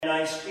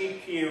I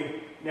speak to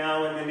you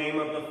now in the name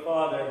of the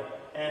Father,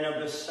 and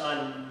of the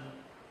Son,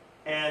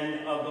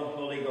 and of the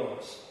Holy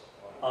Ghost.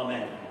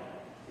 Amen.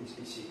 Please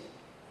be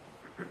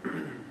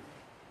seated.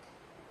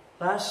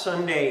 Last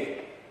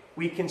Sunday,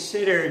 we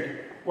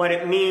considered what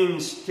it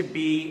means to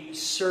be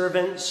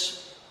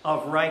servants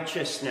of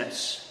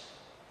righteousness,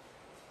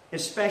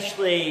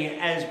 especially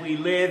as we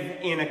live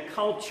in a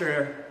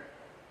culture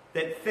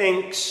that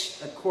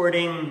thinks,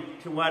 according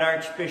to what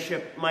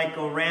Archbishop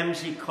Michael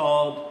Ramsey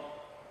called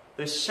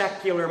the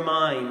secular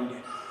mind,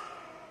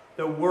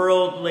 the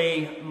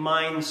worldly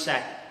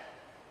mindset,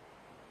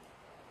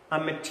 a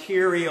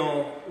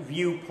material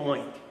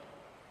viewpoint,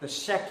 the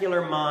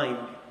secular mind.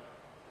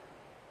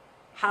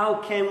 How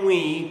can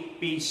we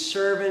be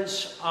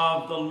servants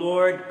of the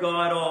Lord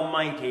God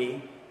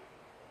Almighty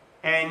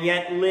and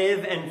yet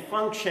live and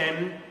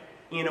function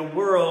in a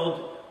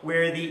world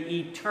where the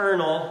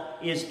eternal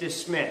is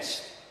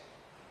dismissed?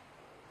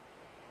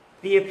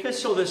 The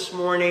epistle this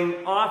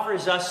morning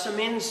offers us some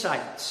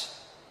insights.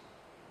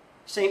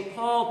 St.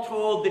 Paul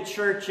told the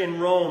church in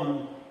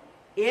Rome,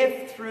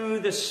 "If through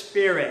the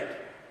Spirit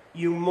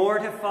you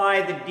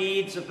mortify the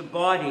deeds of the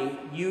body,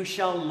 you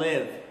shall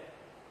live."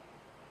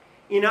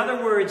 In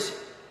other words,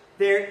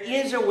 there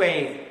is a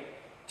way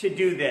to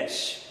do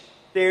this.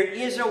 There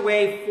is a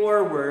way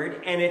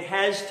forward, and it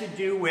has to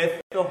do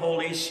with the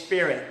Holy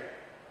Spirit.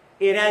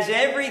 It has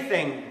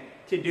everything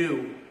to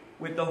do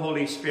with the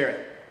Holy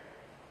Spirit.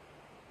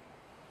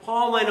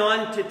 Paul went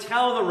on to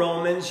tell the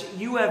Romans,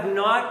 "You have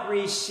not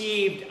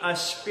received a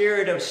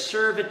spirit of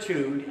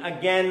servitude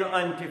again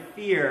unto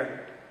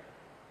fear.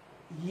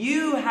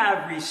 You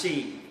have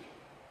received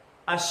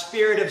a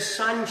spirit of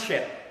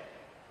sonship,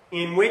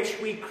 in which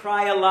we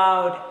cry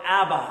aloud,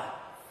 Abba,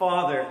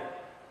 Father."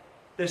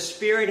 The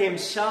Spirit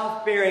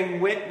himself bearing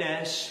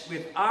witness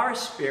with our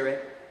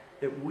spirit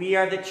that we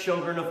are the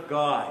children of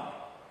God.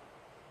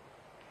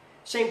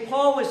 St.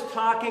 Paul was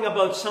talking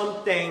about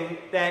something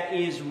that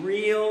is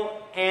real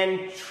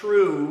and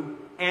true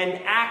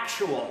and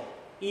actual,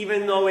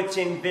 even though it's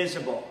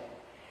invisible.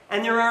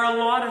 And there are a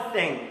lot of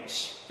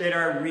things that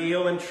are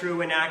real and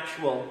true and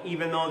actual,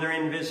 even though they're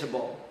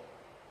invisible.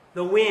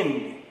 The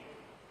wind,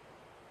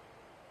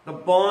 the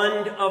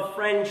bond of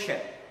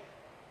friendship,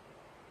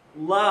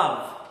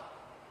 love.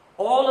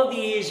 All of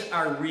these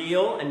are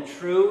real and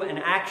true and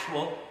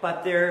actual,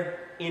 but they're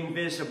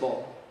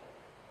invisible.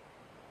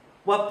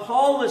 What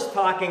Paul was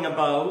talking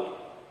about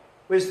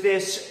was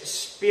this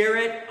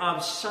spirit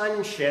of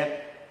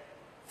sonship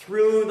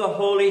through the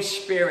Holy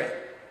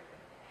Spirit.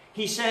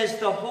 He says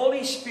the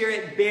Holy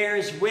Spirit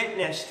bears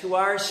witness to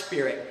our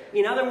spirit.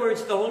 In other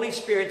words, the Holy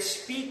Spirit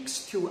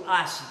speaks to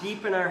us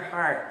deep in our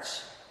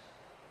hearts.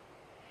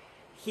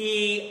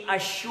 He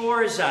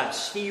assures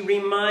us, he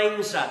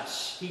reminds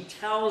us, he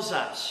tells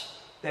us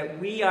that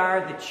we are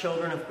the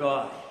children of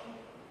God.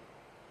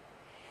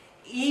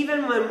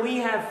 Even when we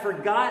have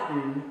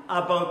forgotten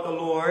about the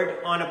Lord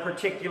on a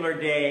particular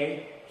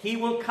day, he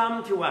will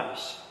come to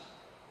us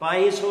by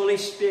his Holy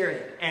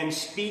Spirit and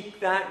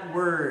speak that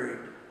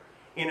word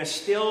in a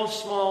still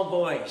small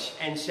voice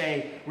and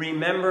say,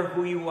 "Remember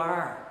who you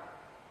are.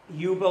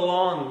 You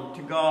belong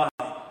to God."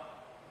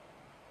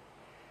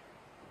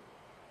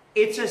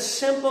 It's a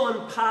simple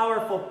and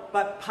powerful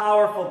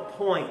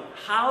point.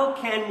 How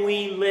can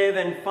we live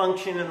and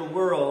function in a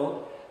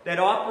world that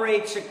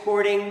operates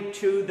according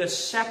to the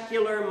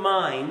secular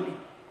mind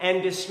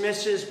and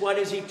dismisses what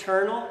is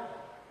eternal?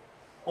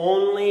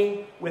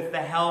 Only with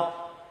the help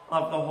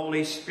of the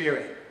Holy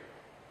Spirit,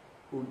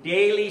 who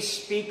daily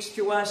speaks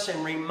to us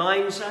and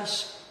reminds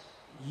us,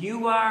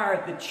 you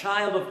are the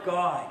child of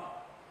God.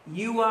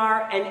 You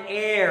are an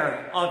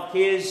heir of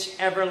his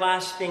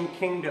everlasting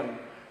kingdom.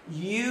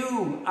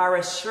 You are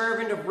a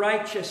servant of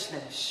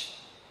righteousness.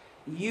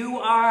 You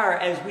are,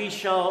 as we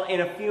shall in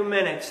a few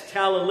minutes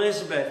tell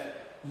Elizabeth,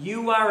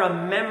 you are a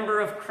member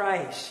of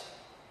Christ.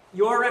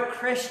 You're a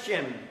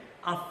Christian,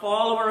 a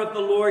follower of the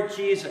Lord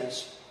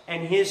Jesus,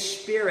 and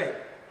his Spirit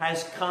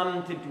has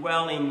come to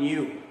dwell in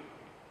you.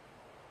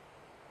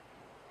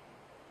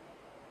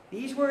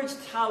 These words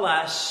tell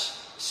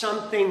us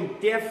something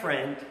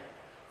different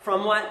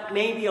from what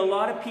maybe a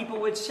lot of people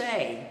would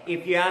say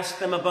if you ask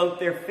them about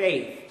their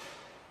faith.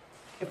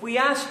 If we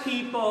ask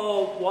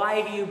people,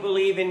 why do you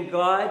believe in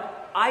God?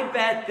 I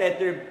bet that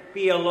there'd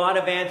be a lot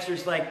of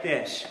answers like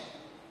this.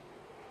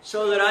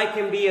 So that I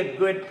can be a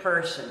good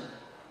person.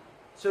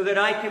 So that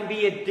I can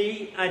be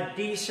a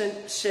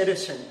decent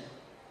citizen.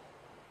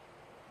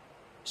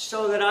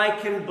 So that I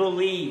can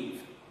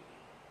believe.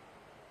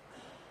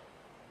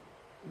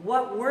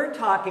 What we're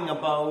talking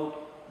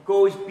about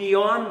goes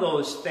beyond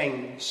those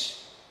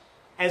things,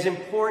 as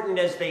important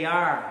as they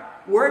are.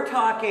 We're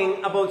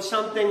talking about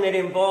something that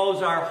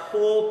involves our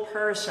whole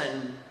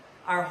person,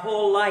 our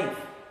whole life.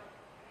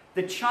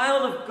 The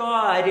child of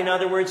God, in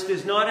other words,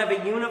 does not have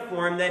a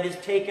uniform that is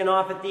taken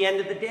off at the end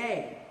of the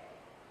day.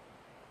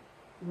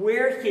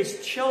 We're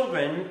his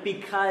children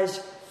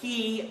because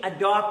he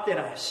adopted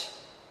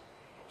us.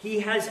 He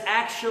has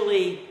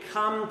actually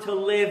come to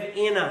live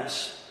in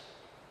us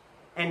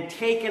and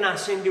taken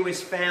us into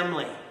his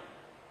family.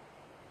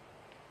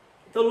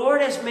 The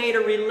Lord has made a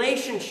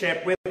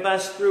relationship with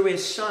us through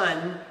his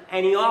Son,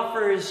 and he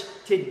offers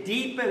to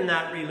deepen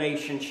that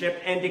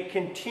relationship and to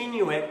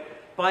continue it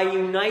by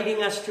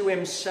uniting us to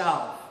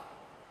himself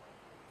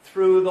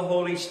through the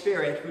Holy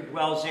Spirit who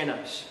dwells in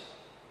us.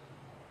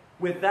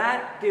 With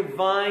that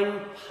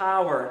divine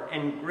power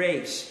and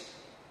grace,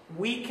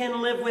 we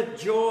can live with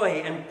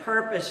joy and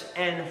purpose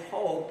and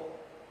hope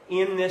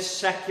in this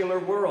secular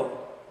world.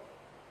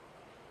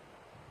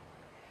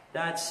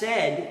 That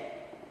said,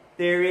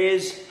 there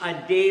is a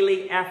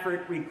daily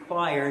effort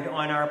required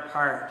on our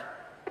part.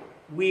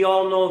 We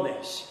all know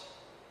this.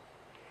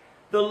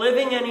 The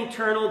living and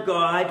eternal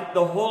God,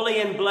 the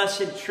Holy and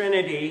Blessed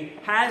Trinity,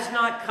 has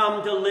not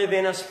come to live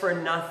in us for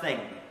nothing.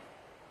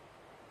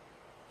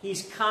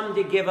 He's come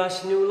to give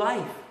us new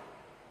life.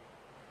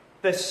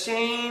 The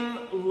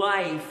same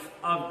life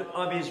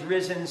of his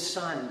risen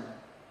Son.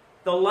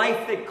 The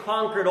life that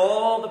conquered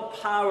all the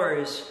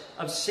powers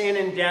of sin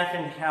and death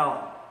and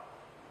hell.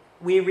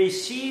 We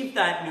receive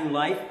that new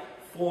life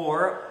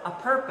for a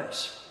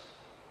purpose.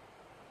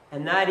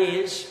 And that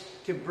is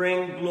to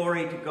bring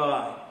glory to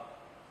God.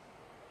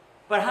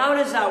 But how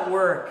does that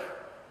work?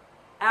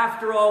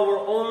 After all, we're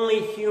only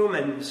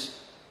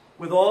humans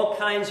with all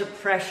kinds of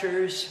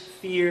pressures,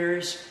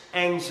 fears,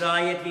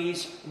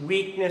 anxieties,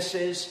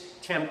 weaknesses,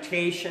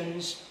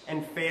 temptations,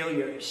 and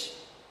failures.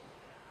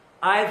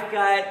 I've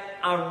got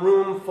a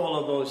room full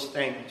of those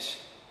things.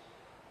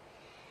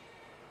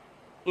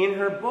 In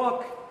her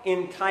book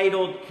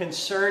entitled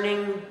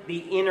Concerning the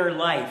Inner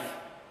Life,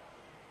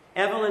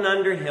 Evelyn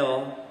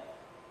Underhill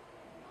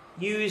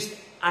used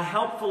a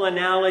helpful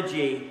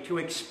analogy to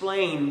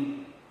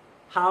explain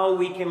how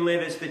we can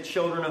live as the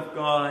children of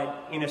God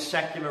in a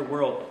secular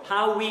world,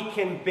 how we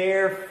can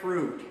bear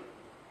fruit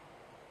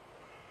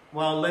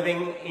while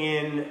living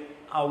in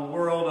a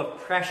world of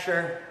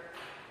pressure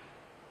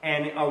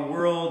and a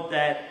world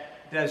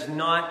that does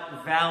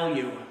not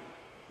value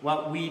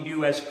what we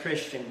do as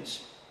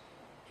Christians.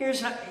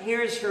 Here's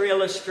her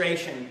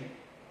illustration.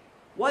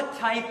 What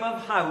type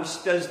of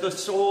house does the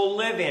soul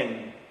live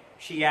in?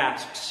 She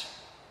asks.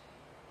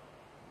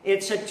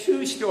 It's a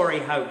 2-story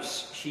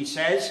house, she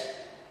says.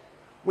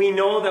 We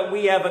know that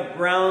we have a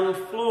ground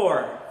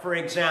floor, for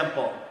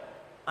example,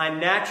 a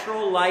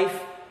natural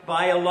life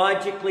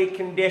biologically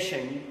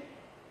conditioned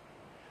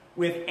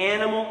with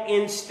animal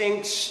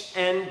instincts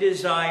and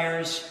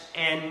desires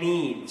and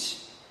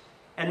needs.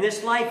 And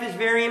this life is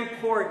very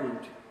important,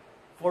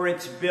 for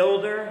its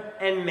builder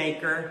and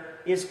maker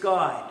is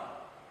God.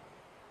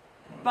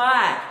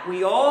 But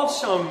we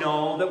also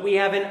know that we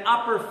have an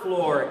upper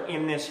floor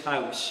in this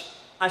house,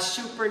 a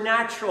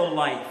supernatural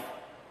life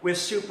with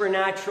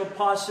supernatural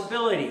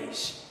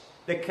possibilities,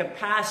 the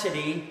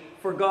capacity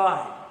for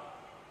God.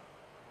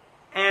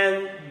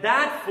 And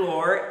that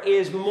floor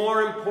is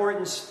more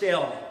important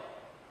still.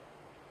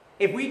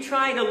 If we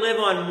try to live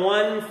on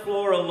one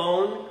floor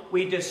alone,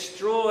 we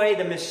destroy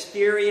the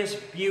mysterious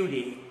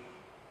beauty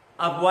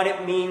of what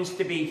it means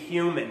to be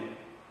human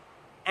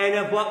and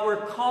of what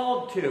we're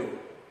called to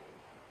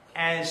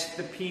as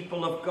the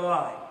people of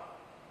God.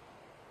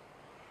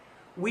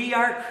 We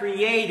are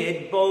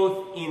created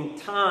both in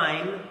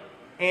time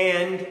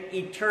and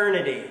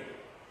eternity.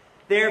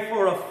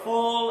 Therefore, a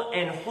full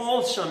and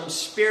wholesome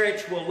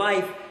spiritual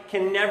life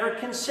can never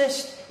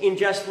consist in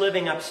just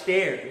living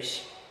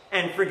upstairs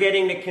and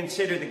forgetting to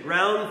consider the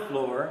ground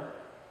floor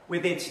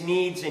with its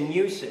needs and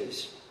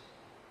uses.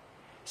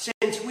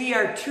 Since we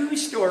are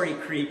 2-story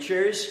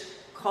creatures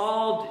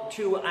called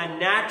to a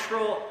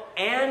natural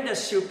and a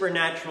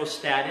supernatural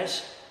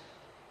status,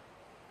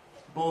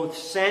 both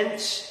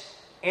sense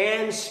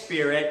and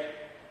spirit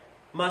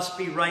must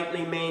be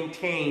rightly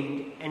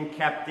maintained and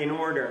kept in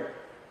order.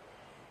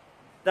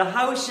 The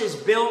house is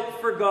built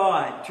for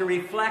God to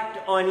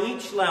reflect on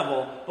each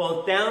level,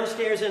 both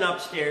downstairs and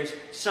upstairs,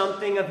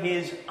 something of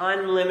his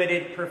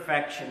unlimited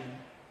perfection.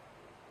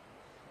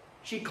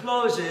 She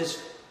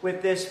closes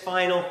with this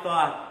final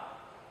thought.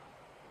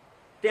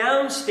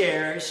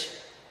 Downstairs,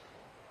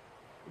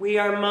 we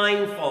are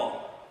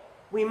mindful.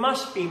 We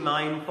must be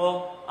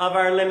mindful of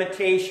our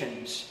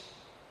limitations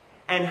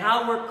and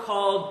how we're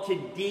called to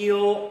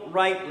deal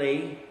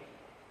rightly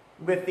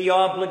with the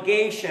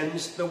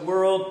obligations the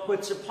world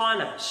puts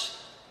upon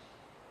us.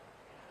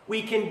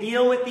 We can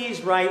deal with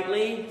these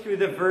rightly through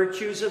the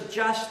virtues of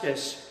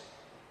justice,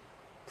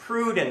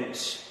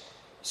 prudence,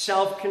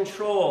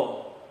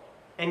 self-control,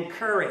 and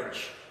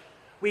courage.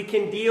 We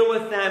can deal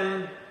with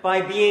them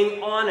by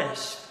being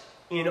honest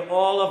in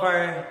all of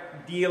our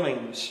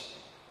dealings.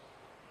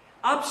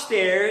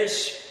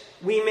 Upstairs,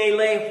 we may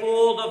lay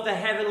hold of the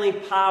heavenly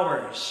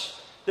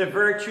powers, the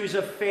virtues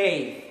of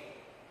faith,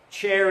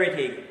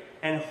 charity,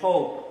 and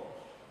hope.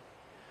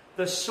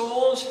 The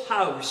soul's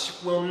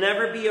house will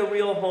never be a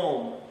real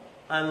home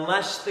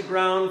unless the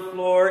ground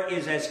floor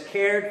is as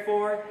cared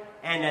for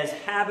and as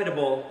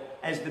habitable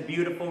as the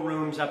beautiful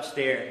rooms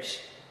upstairs.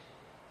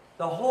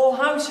 The whole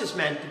house is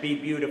meant to be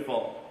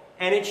beautiful,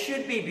 and it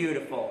should be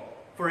beautiful,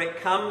 for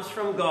it comes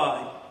from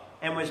God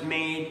and was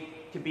made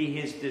to be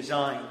his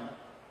design.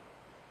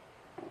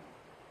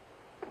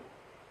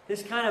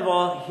 this kind of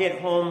all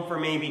hit home for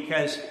me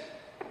because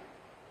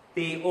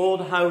the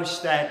old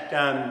house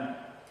that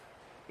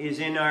is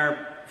in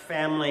our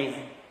family,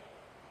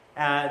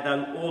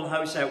 the old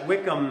house at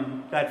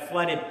Wickham that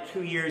flooded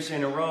 2 years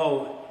in a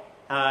row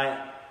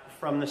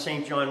from the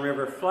St. John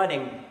River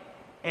flooding.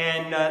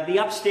 And the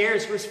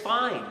upstairs was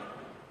fine.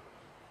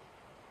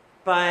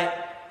 But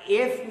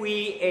if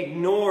we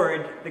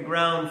ignored the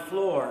ground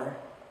floor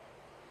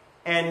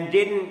and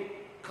didn't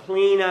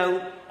clean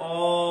out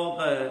all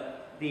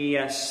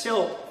the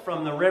silt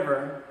from the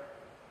river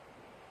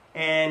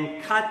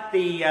and cut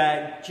the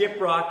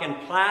gyprock and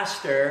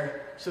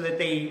plaster so that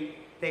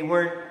they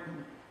weren't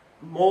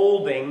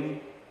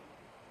molding,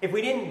 if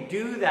we didn't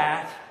do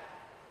that,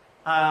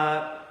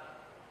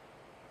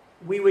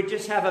 we would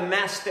just have a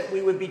mess that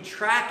we would be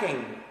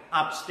tracking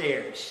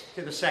upstairs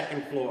to the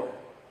second floor.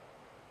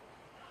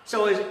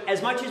 So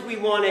as much as we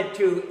wanted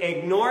to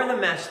ignore the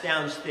mess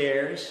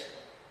downstairs,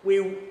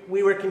 we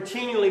were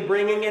continually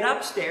bringing it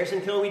upstairs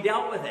until we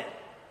dealt with it.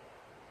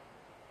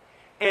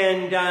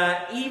 And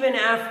even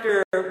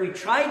after we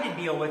tried to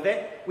deal with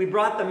it, we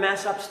brought the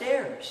mess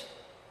upstairs.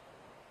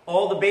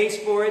 All the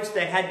baseboards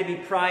that had to be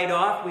pried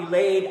off, we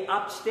laid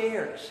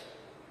upstairs.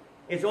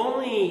 It's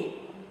only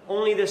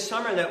this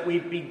summer that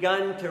we've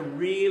begun to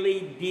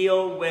really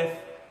deal with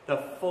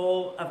the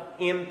full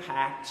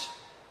impacts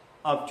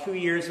of 2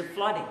 years of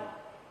flooding.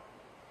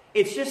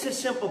 It's just a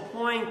simple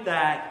point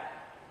that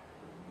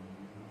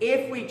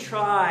if we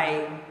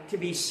try to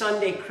be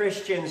Sunday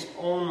Christians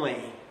only,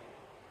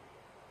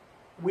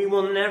 we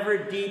will never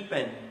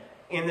deepen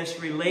in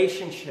this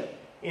relationship,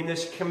 in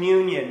this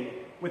communion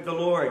with the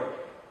Lord.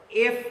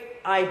 If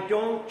I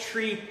don't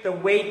treat the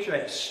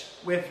waitress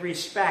with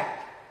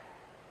respect,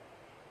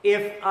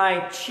 if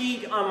I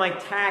cheat on my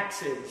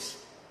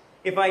taxes,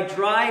 if I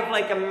drive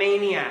like a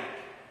maniac,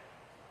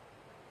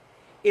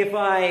 if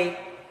I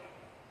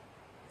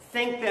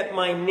think that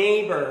my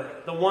neighbor,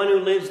 the one who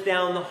lives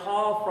down the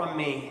hall from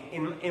me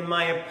in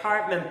my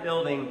apartment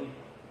building,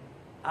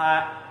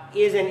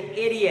 is an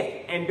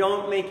idiot and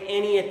don't make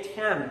any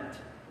attempt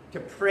to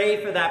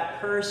pray for that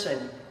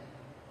person,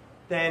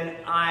 then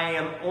I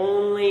am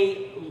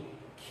only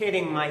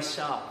kidding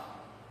myself.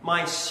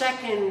 My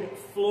second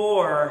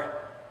floor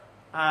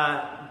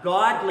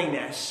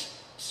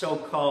godliness,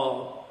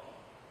 so-called,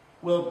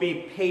 will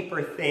be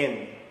paper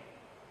thin.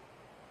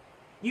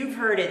 You've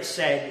heard it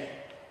said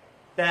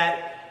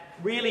that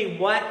really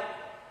what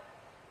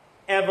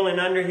Evelyn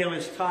Underhill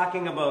is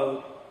talking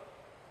about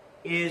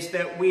is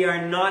that we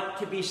are not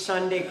to be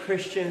Sunday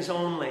Christians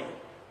only,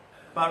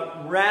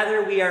 but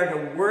rather we are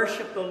to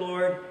worship the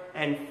Lord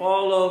and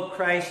follow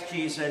Christ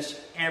Jesus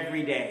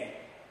every day.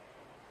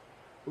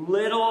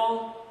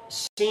 Little,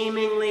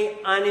 seemingly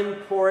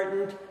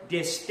unimportant,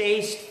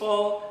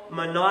 distasteful,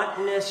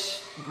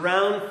 monotonous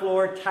ground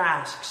floor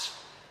tasks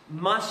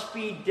must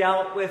be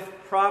dealt with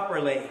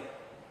properly,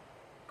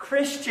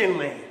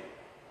 Christianly,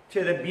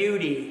 to the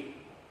beauty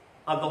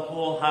of the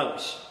whole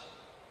house.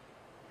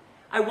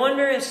 I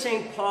wonder if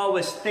St. Paul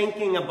was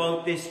thinking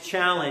about this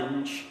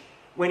challenge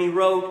when he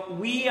wrote,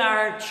 "We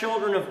are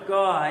children of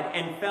God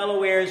and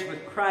fellow heirs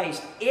with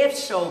Christ, if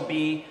so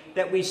be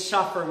that we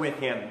suffer with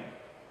him."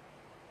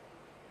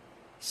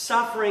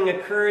 Suffering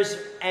occurs,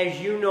 as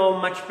you know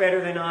much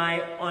better than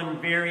I, on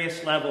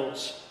various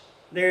levels.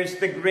 There's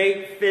the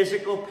great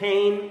physical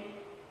pain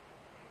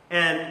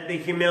and the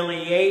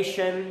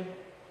humiliation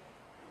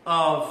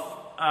of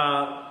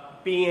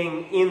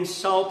being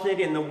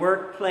insulted in the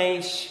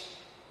workplace.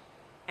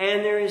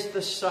 And there is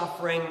the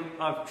suffering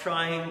of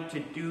trying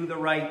to do the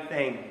right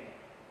thing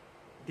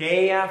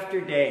day after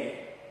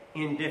day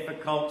in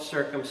difficult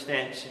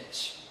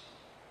circumstances.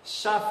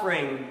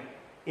 Suffering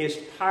is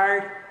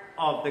part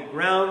of the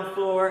ground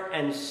floor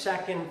and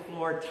second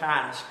floor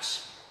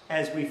tasks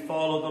as we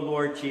follow the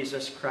Lord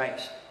Jesus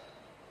Christ.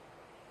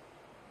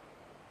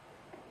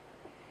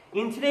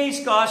 In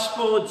today's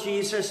gospel,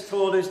 Jesus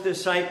told his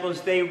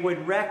disciples they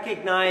would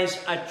recognize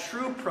a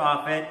true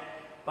prophet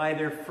by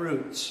their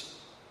fruits.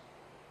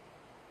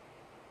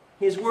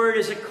 His word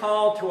is a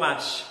call to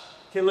us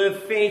to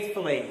live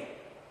faithfully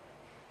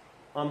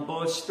on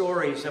both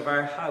stories of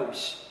our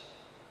house.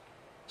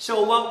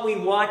 So what we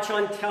watch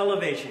on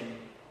television,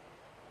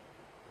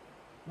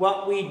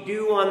 what we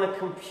do on the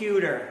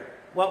computer,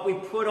 what we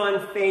put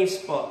on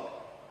Facebook,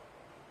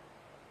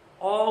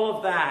 all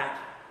of that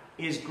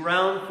is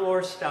ground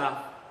floor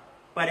stuff,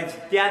 but it's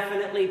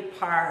definitely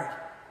part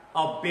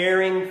of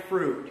bearing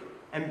fruit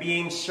and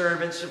being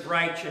servants of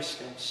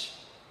righteousness.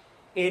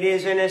 It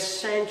is an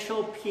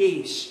essential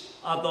piece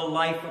of the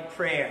life of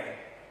prayer,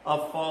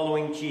 of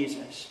following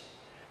Jesus.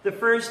 The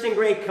first and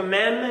great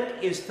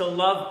commandment is to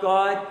love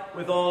God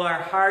with all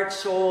our heart,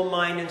 soul,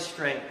 mind, and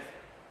strength.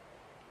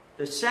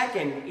 The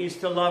second is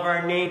to love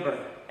our neighbor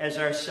as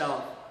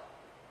ourselves.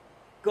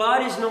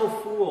 God is no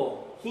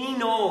fool. He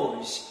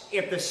knows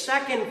if the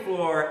second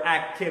floor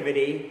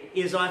activity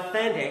is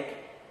authentic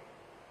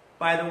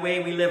by the way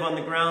we live on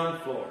the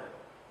ground floor.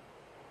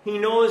 He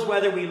knows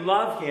whether we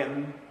love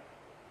him,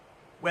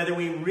 whether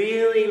we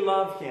really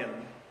love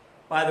him,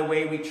 by the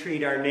way we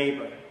treat our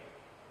neighbor.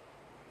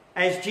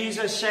 As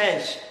Jesus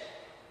says,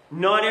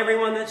 not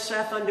everyone that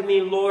saith unto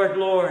me, Lord,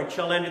 Lord,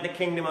 shall enter the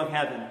kingdom of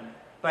heaven,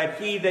 but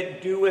he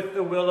that doeth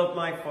the will of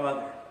my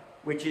Father,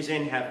 which is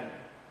in heaven.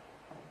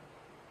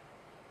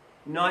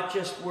 Not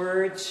just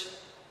words,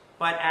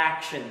 but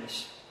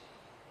actions.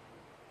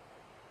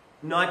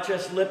 Not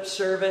just lip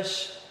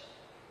service,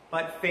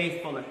 but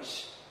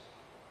faithfulness.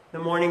 The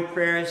morning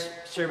prayer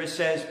service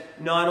says,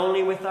 not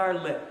only with our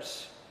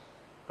lips,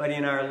 but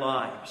in our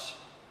lives.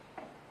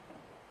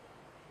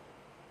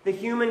 The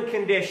human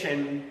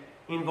condition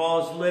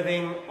involves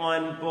living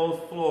on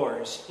both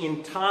floors,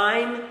 in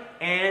time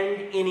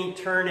and in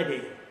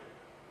eternity.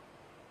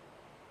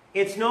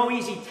 It's no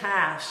easy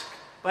task,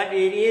 but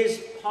it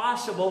is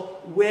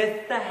possible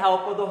with the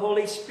help of the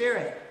Holy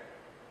Spirit.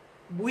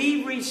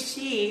 We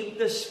receive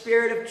the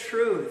Spirit of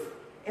truth.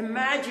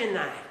 Imagine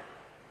that.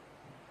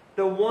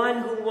 The one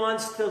who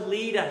wants to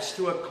lead us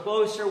to a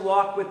closer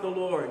walk with the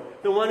Lord.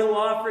 The one who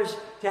offers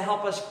to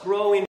help us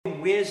grow in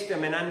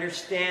wisdom and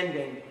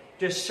understanding,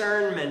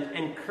 discernment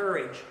and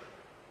courage.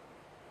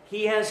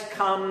 He has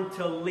come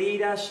to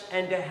lead us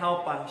and to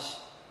help us,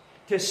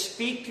 to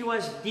speak to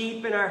us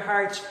deep in our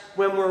hearts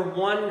when we're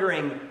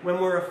wondering, when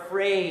we're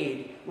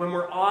afraid, when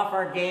we're off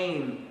our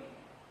game.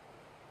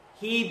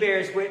 He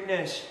bears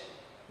witness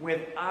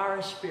with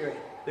our spirit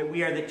that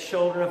we are the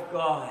children of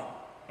God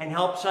and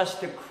helps us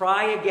to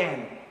cry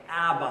again,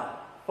 Abba,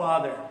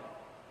 Father.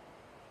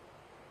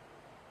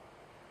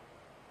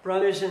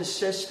 Brothers and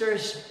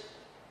sisters,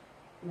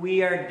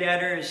 we are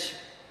debtors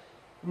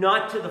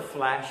not to the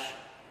flesh,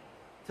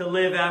 to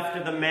live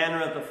after the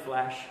manner of the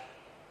flesh.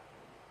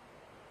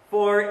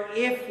 For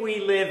if we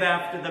live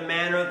after the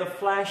manner of the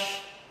flesh,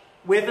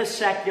 with a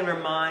secular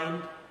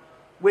mind,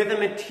 with a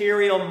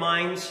material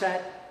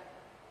mindset,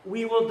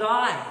 we will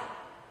die.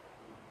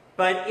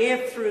 But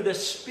if through the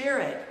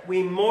Spirit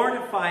we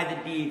mortify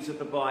the deeds of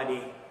the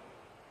body,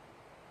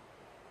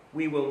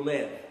 we will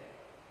live.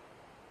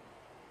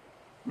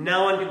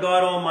 Now unto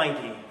God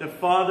Almighty, the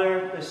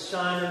Father, the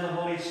Son, and the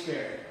Holy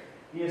Spirit,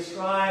 be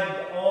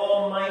ascribed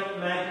all might,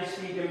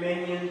 majesty,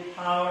 dominion,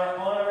 power,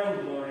 honor,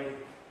 and glory,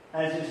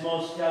 as is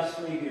most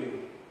justly due,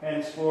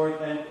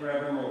 henceforth and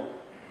forevermore.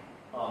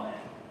 Amen.